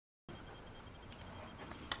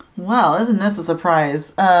Wow, isn't this a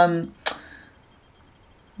surprise? Tonight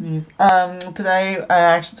I'm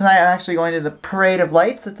actually going to the Parade of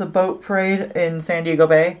Lights. It's a boat parade in San Diego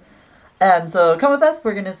Bay. So come with us.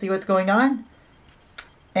 We're gonna see what's going on.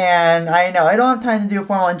 And I know I don't have time to do a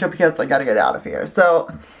formal intro because I gotta get out of here.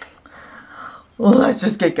 So let's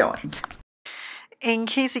just get going. In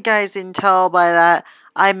case you guys didn't tell by that,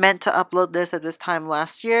 I meant to upload this at this time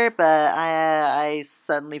last year, but I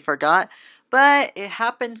suddenly forgot. But it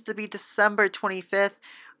happens to be December 25th,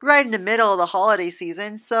 right in the middle of the holiday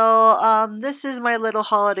season. So this is my little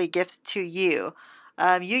holiday gift to you.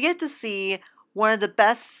 You get to see one of the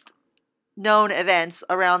best known events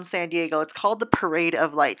around San Diego. It's called the Parade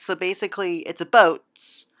of Lights. So basically, it's a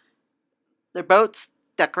boats. They're boats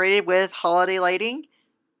decorated with holiday lighting.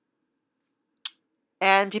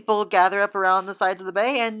 And people gather up around the sides of the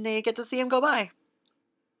bay and they get to see them go by.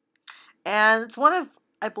 And it's one of,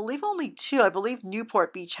 I believe, only two. I believe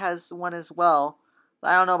Newport Beach has one as well.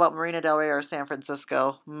 I don't know about Marina Del Rey or San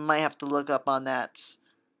Francisco. Might have to look up on that.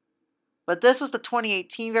 But this was the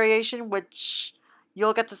 2018 variation, which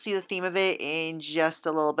you'll get to see the theme of it in just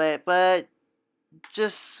a little bit. But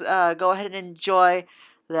just go ahead and enjoy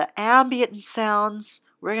the ambient sounds.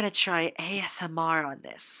 We're going to try ASMR on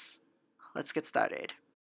this. Let's get started.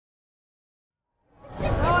 Oh,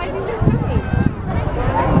 I think they're coming.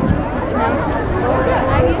 Oh, good.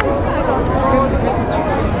 I need to go.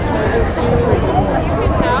 You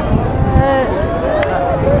can tap.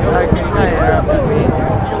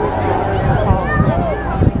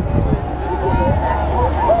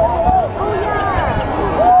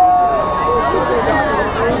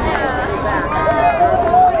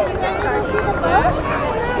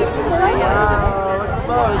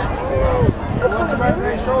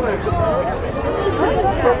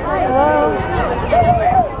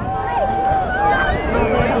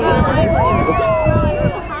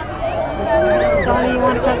 Johnny, you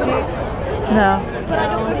want a cupcake? No.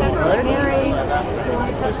 Mary.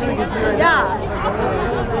 Yeah.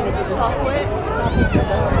 Chocolate.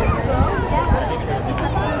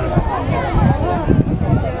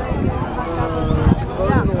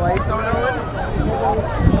 Close the lights on that one.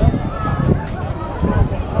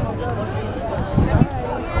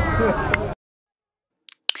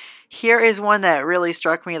 Here is one that really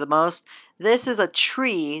struck me the most. This is a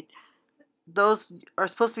tree. Those are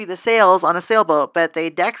supposed to be the sails on a sailboat, but they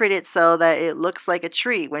decorate it so that it looks like a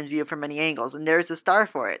tree when viewed from many angles, and there's a star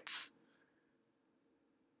for it.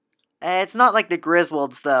 It's not like the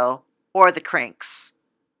Griswolds, though, or the Cranks.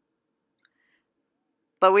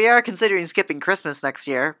 But we are considering skipping Christmas next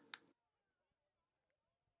year.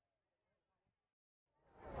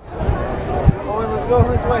 Oh, let's go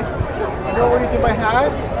this way. I know where you do my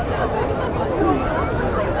hat.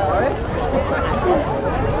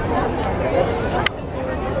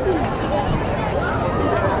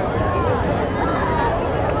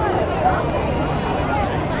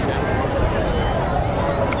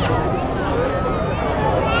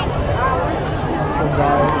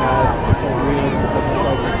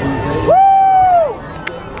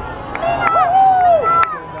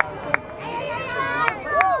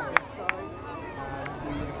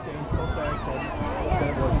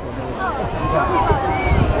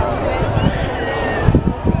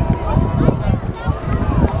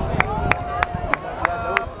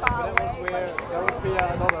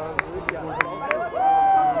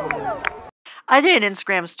 I did an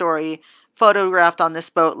Instagram story photographed on this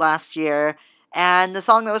boat last year, and the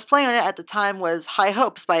song that was playing on it at the time was High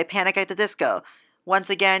Hopes by Panic at the Disco. Once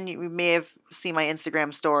again, you may have seen my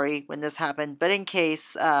Instagram story when this happened, but in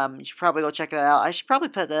case, you should probably go check that out. I should probably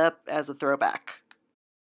put that up as a throwback.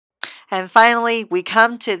 And finally, we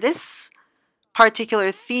come to this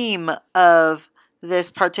particular theme of this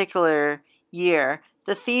particular year.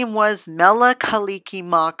 The theme was Mele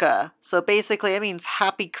Kalikimaka. So basically, it means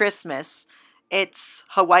Happy Christmas. It's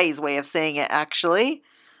Hawaii's way of saying it, actually.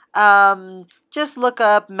 Just look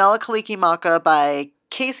up Mele Kalikimaka by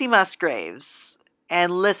Casey Musgraves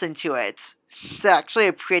and listen to it. It's actually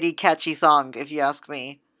a pretty catchy song, if you ask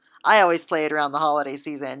me. I always play it around the holiday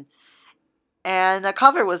season. And a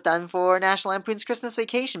cover was done for National Lampoon's Christmas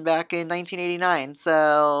Vacation back in 1989,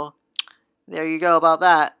 so there you go about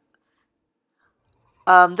that.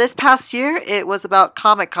 This past year, it was about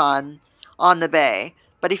Comic-Con on the Bay.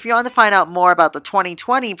 But if you want to find out more about the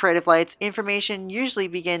 2020 Parade of Lights, information usually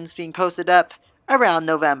begins being posted up around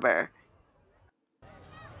November.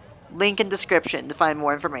 Link in description to find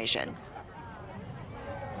more information.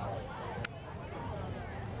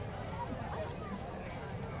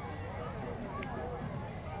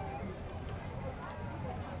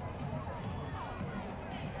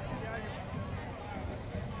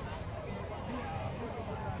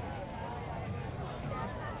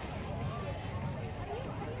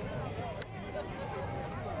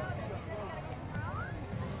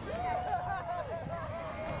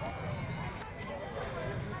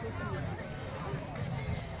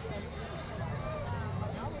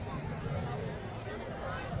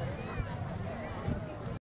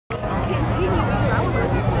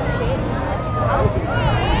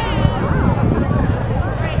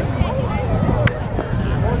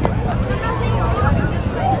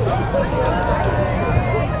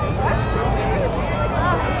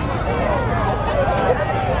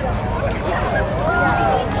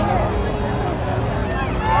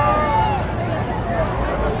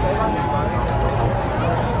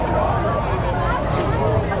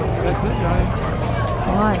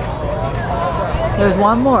 Come on. There's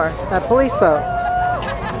one more. That police boat.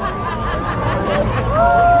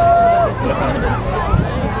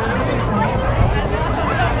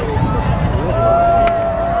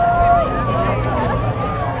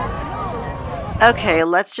 Okay,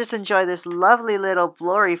 let's just enjoy this lovely little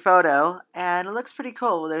blurry photo, and it looks pretty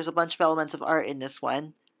cool. There's a bunch of elements of art in this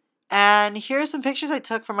one. And here are some pictures I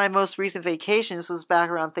took from my most recent vacation. This was back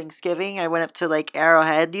around Thanksgiving. I went up to Lake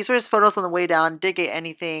Arrowhead. These were just photos on the way down. Didn't get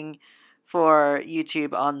anything for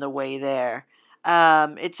YouTube on the way there.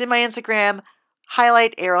 It's in my Instagram,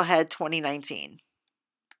 Highlight Arrowhead 2019.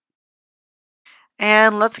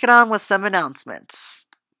 And let's get on with some announcements.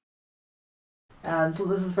 So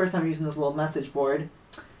this is the first time using this little message board.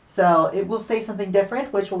 So it will say something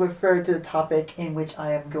different, which will refer to the topic in which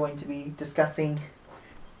I am going to be discussing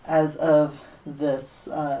as of this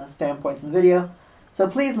standpoint in the video. So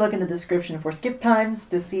please look in the description for skip times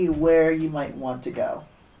to see where you might want to go.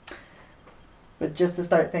 But just to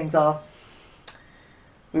start things off,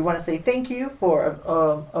 we want to say thank you for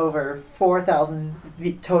over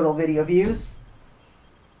 4,000 total video views.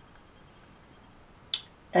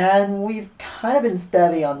 And we've kind of been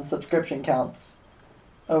steady on subscription counts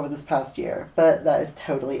over this past year, but that is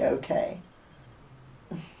totally okay.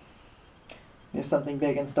 There's something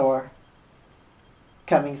big in store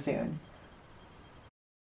coming soon.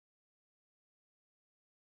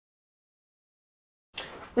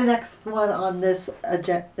 The next one on this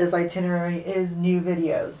itinerary is new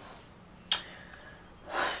videos.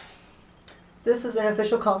 This is an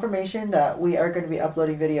official confirmation that we are going to be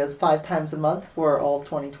uploading videos 5 times a month for all of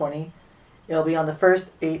 2020. It'll be on the 1st,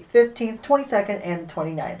 8th, 15th, 22nd, and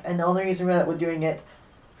 29th. And the only reason that we're doing it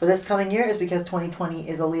for this coming year is because 2020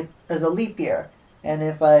 is a leap year. And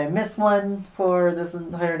if I miss one for this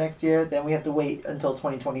entire next year, then we have to wait until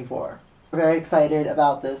 2024. We're very excited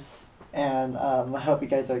about this, and I hope you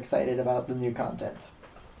guys are excited about the new content.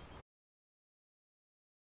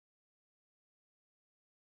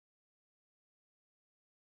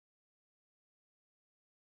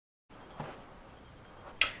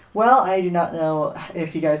 Well, I do not know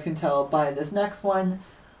if you guys can tell by this next one,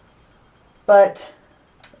 but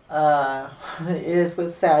it is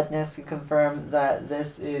with sadness to confirm that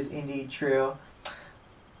this is indeed true.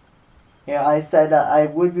 You know, I said that I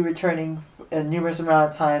would be returning a numerous amount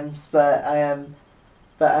of times, but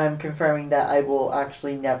I'm confirming that I will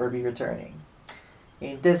actually never be returning.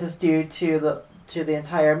 And this is due to the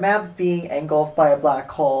entire map being engulfed by a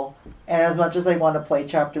black hole. And as much as I want to play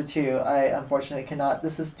Chapter 2, I unfortunately cannot.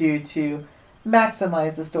 This is due to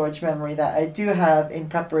maximize the storage memory that I do have in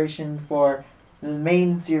preparation for the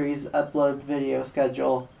main series upload video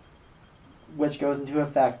schedule, which goes into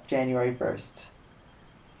effect January 1st.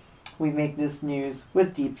 We make this news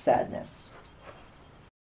with deep sadness.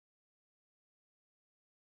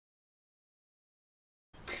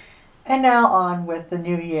 And now on with the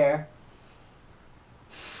new year.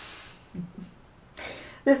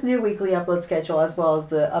 This new weekly upload schedule, as well as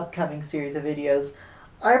the upcoming series of videos,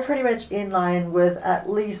 are pretty much in line with at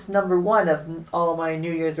least number 1 of all my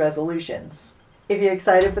New Year's resolutions. If you're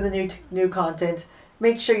excited for the new content,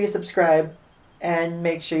 make sure you subscribe and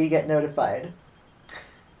make sure you get notified.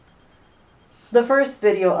 The first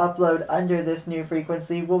video upload under this new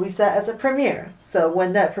frequency will be set as a premiere, so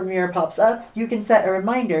when that premiere pops up, you can set a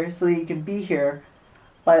reminder so you can be here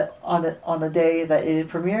on the day that it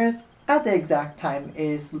premieres at the exact time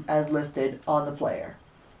is as listed on the player.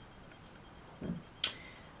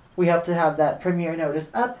 We hope to have that premiere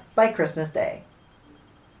notice up by Christmas Day.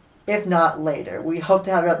 If not later. We hope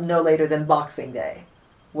to have it up no later than Boxing Day,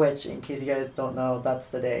 which, in case you guys don't know, that's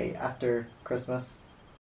the day after Christmas.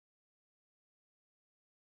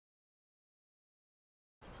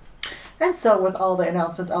 And so, with all the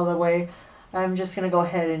announcements out of the way, I'm just going to go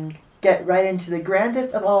ahead and get right into the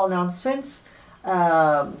grandest of all announcements.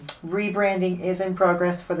 Rebranding is in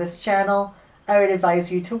progress for this channel. I would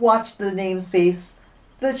advise you to watch the namespace,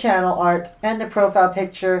 the channel art, and the profile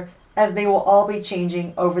picture, as they will all be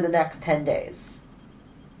changing over the next 10 days.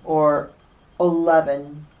 Or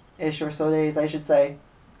 11-ish or so days, I should say.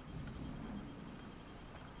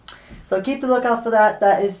 So keep the lookout for that.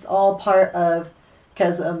 That is all part of,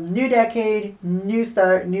 because new decade, new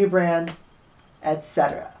start, new brand,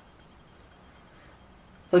 etc.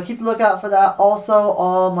 So keep a lookout for that. Also,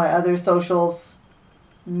 all my other socials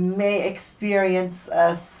may experience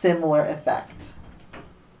a similar effect.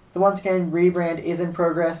 So once again, rebrand is in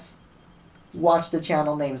progress. Watch the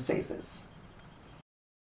channel namespaces.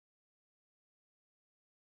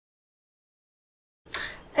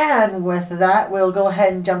 And with that, we'll go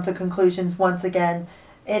ahead and jump to conclusions once again.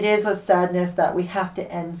 It is with sadness that we have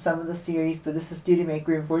to end some of the series, but this is due to make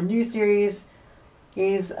room for new series,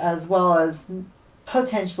 as well as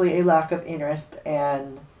potentially a lack of interest,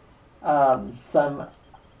 and some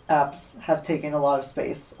apps have taken a lot of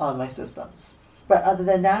space on my systems. But other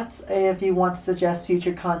than that, if you want to suggest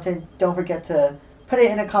future content, don't forget to put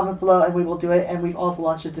it in a comment below and we will do it. And we've also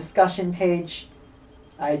launched a discussion page.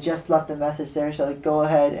 I just left a message there, so go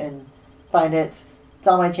ahead and find it. It's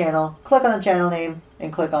on my channel. Click on the channel name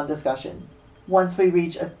and click on discussion. Once we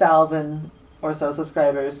reach 1,000 or so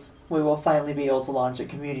subscribers, we will finally be able to launch a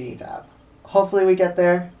community tab. Hopefully we get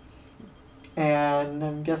there, and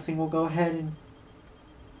I'm guessing we'll go ahead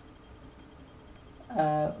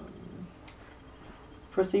and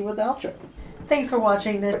proceed with the outro. Thanks for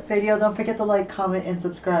watching this video. Don't forget to like, comment, and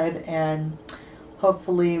subscribe, and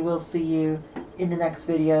hopefully we'll see you in the next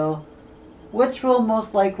video, which will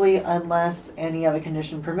most likely, unless any other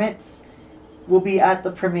condition permits, will be at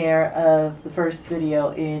the premiere of the first video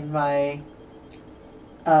in my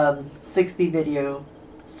 60 video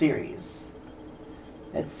series.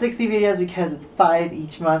 It's 60 videos because it's 5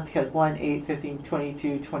 each month, because 1, 8, 15,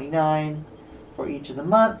 22, 29 for each of the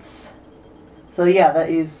months. So yeah, that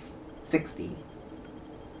is 60.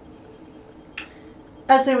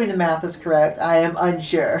 Assuming the math is correct, I am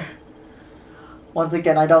unsure. Once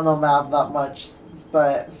again, I don't know math that much,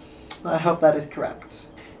 but I hope that is correct.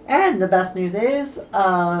 And the best news is,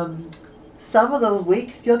 some of those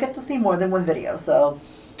weeks you'll get to see more than one video, so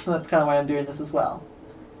that's kind of why I'm doing this as well.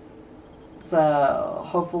 So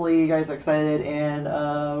hopefully you guys are excited,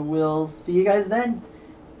 and we'll see you guys then.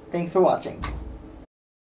 Thanks for watching.